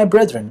 "Hear, my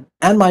brethren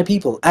and my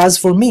people, as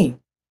for me,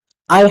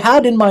 I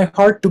had in my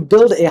heart to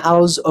build a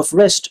house of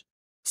rest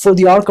for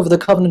the ark of the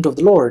covenant of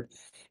the Lord,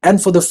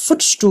 and for the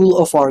footstool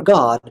of our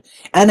God,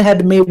 and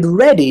had made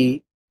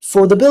ready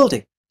for the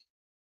building."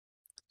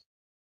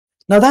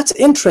 Now that's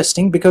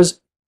interesting,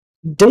 because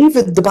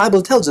David, the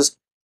Bible tells us,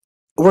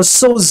 was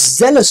so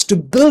zealous to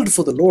build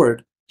for the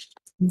Lord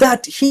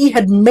that he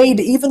had made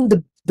even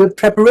the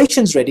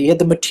preparations ready, he had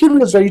the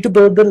materials ready to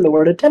build the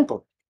Lord a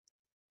temple.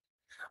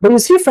 But you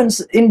see,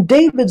 friends, in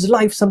David's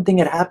life, something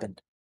had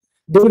happened.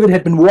 David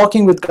had been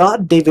walking with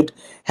God. David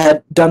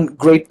had done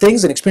great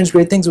things and experienced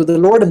great things with the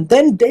Lord. And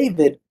then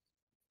David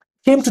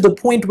came to the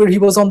point where he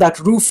was on that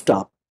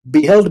rooftop,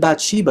 beheld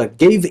Bathsheba,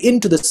 gave in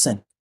to the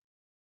sin,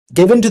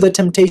 gave in to the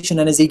temptation.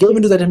 And as he gave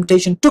into the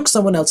temptation, took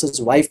someone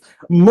else's wife,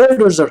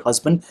 murders her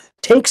husband,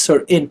 takes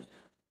her in,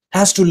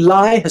 has to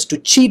lie, has to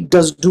cheat,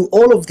 does do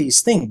all of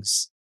these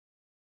things.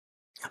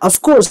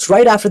 Of course,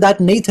 right after that,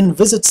 Nathan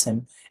visits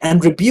him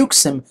and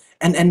rebukes him,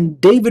 and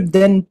David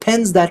then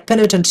pens that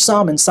penitent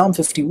psalm in Psalm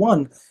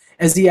 51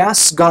 as he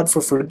asks God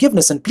for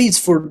forgiveness and pleads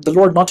for the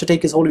Lord not to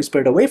take his Holy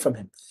Spirit away from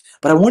him.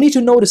 But I want you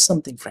to notice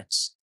something,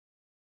 friends.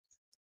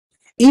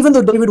 Even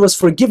though David was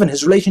forgiven,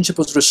 his relationship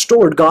was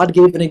restored, God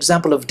gave an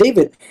example of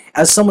David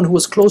as someone who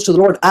was close to the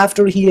Lord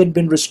after he had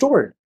been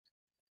restored,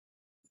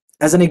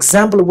 as an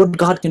example of what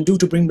God can do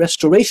to bring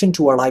restoration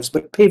to our lives.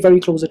 But pay very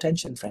close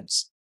attention,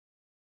 friends.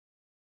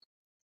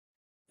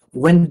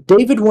 When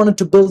David wanted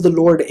to build the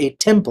Lord a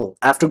temple,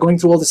 after going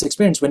through all this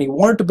experience, when he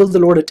wanted to build the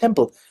Lord a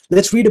temple,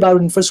 let's read about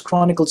it in 1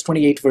 Chronicles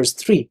 28, verse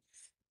 3.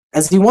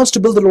 As he wants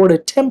to build the Lord a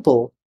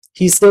temple,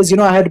 he says,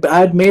 I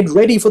had made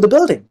ready for the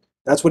building.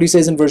 That's what he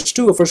says in verse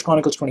 2 of 1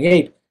 Chronicles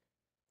 28.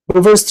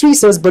 But verse 3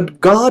 says,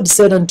 "But God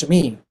said unto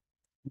me,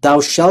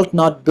 Thou shalt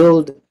not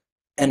build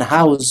an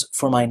house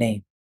for my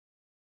name."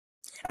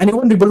 And you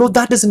wonder, below,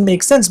 that doesn't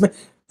make sense. But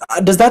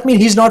does that mean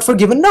he's not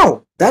forgiven?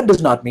 No, that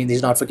does not mean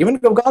he's not forgiven.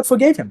 God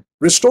forgave him,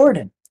 restored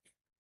him.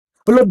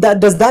 But Lord,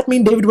 does that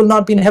mean David will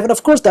not be in heaven?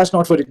 Of course, that's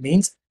not what it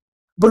means.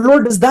 But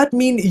Lord, does that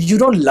mean you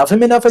don't love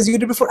him enough as you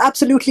did before?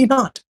 Absolutely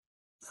not.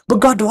 But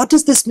God, what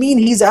does this mean?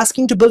 He's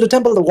asking to build a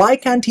temple. Why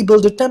can't he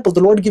build a temple?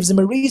 The Lord gives him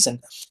a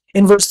reason.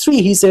 In verse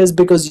 3, he says,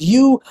 "Because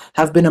you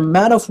have been a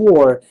man of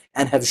war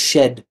and have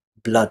shed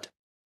blood."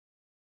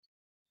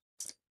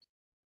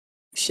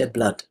 Shed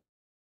blood.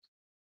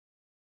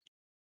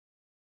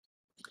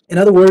 In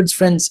other words,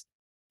 friends,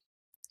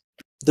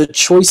 the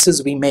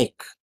choices we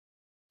make,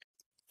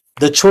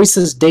 the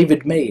choices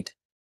David made,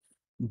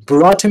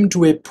 brought him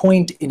to a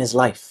point in his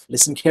life.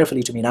 Listen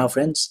carefully to me now,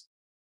 friends.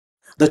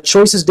 The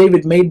choices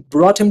David made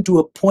brought him to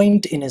a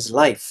point in his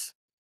life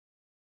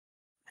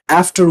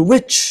after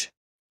which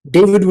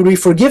David would be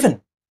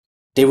forgiven.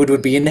 David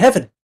would be in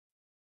heaven.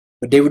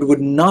 But David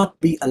would not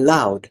be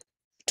allowed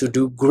to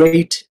do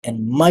great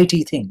and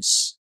mighty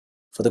things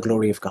for the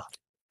glory of God.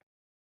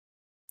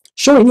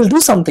 Sure, he will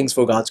do some things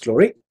for God's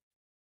glory,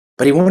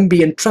 but he won't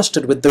be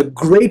entrusted with the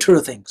greater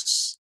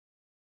things,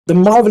 the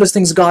marvelous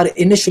things God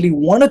initially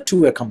wanted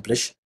to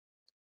accomplish,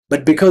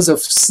 but because of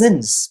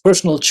sins,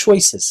 personal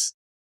choices,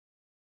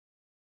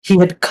 he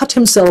had cut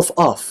himself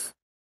off.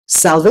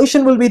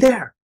 Salvation will be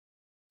there,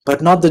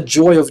 but not the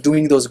joy of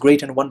doing those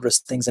great and wondrous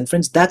things. And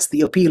friends, that's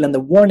the appeal and the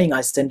warning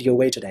I send your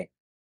way today.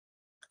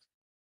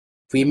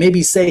 We may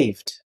be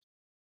saved,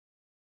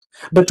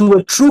 but to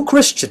a true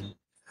Christian,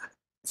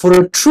 for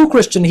a true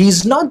Christian,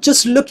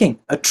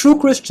 a true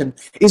Christian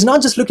is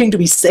not just looking to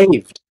be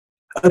saved.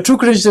 A true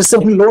Christian is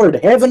saying, Lord,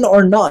 heaven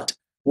or not,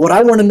 what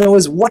I want to know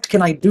is, what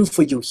can I do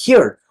for you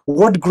here?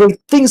 What great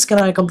things can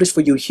I accomplish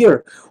for you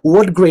here?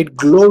 What great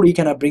glory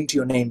can I bring to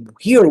your name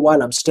here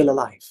while I'm still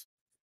alive?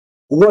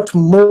 What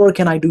more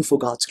can I do for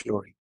God's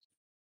glory?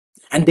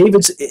 And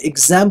David's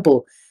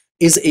example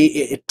is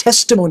a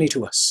testimony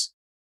to us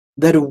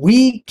that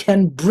we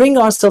can bring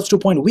ourselves to a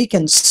point, we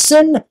can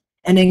sin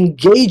and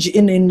engage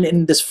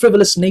in this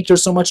frivolous nature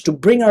so much to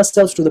bring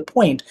ourselves to the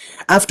point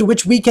after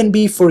which we can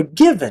be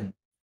forgiven,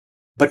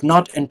 but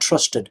not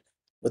entrusted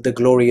with the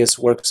glorious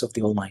works of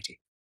the Almighty.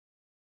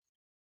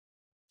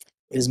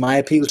 It is my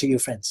appeal to you,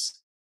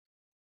 friends.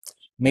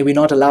 May we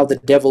not allow the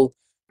devil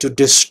to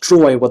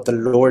destroy what the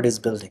Lord is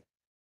building.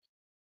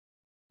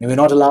 May we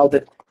not allow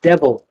the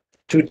devil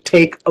to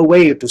take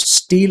away, to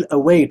steal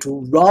away,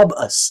 to rob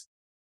us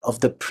of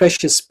the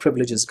precious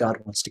privileges God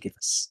wants to give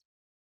us.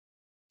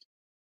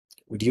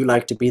 Would you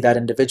like to be that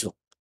individual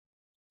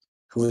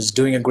who is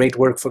doing a great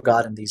work for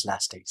God in these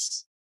last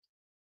days?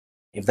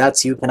 If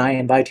that's you, can I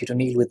invite you to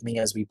kneel with me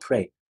as we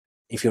pray?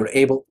 If you're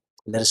able,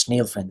 let us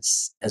kneel,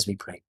 friends, as we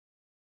pray.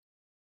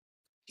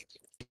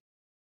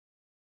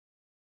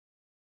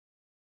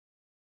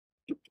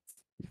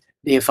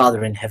 Dear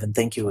Father in heaven,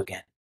 thank you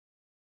again.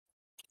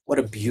 What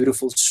a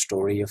beautiful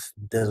story of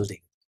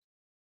building.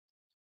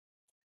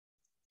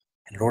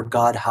 And Lord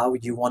God, how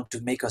you want to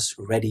make us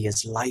ready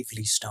as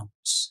lively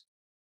stones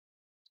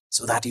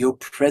so that your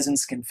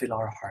presence can fill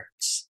our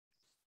hearts.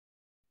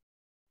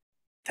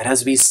 That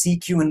as we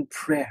seek you in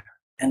prayer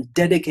and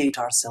dedicate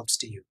ourselves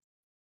to you,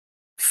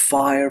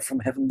 fire from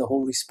heaven, the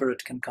Holy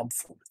Spirit, can come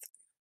forth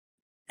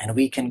and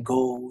we can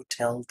go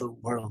tell the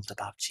world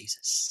about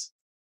Jesus.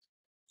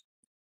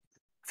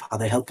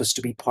 Father, help us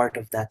to be part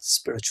of that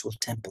spiritual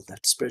temple,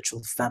 that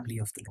spiritual family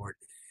of the Lord,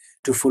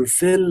 to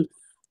fulfill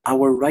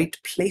our right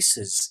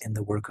places in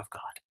the work of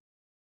God.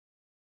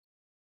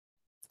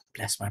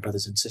 Bless my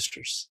brothers and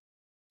sisters.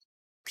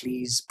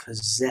 Please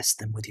possess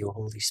them with your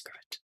Holy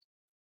Spirit.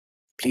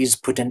 Please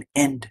put an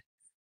end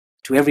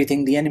to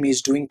everything the enemy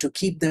is doing to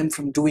keep them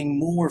from doing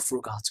more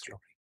for God's glory.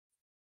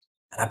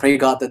 And I pray,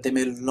 God, that they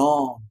may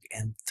long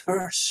and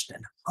thirst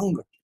and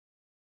hunger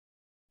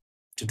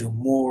to do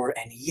more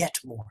and yet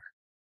more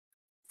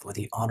for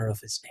the honor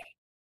of his name.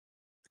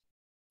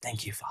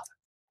 Thank you, Father.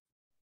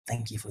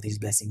 Thank you for these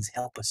blessings.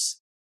 Help us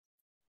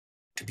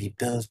to be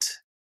built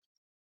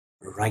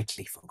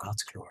rightly for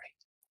God's glory.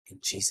 In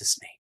Jesus'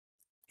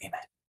 name,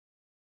 amen.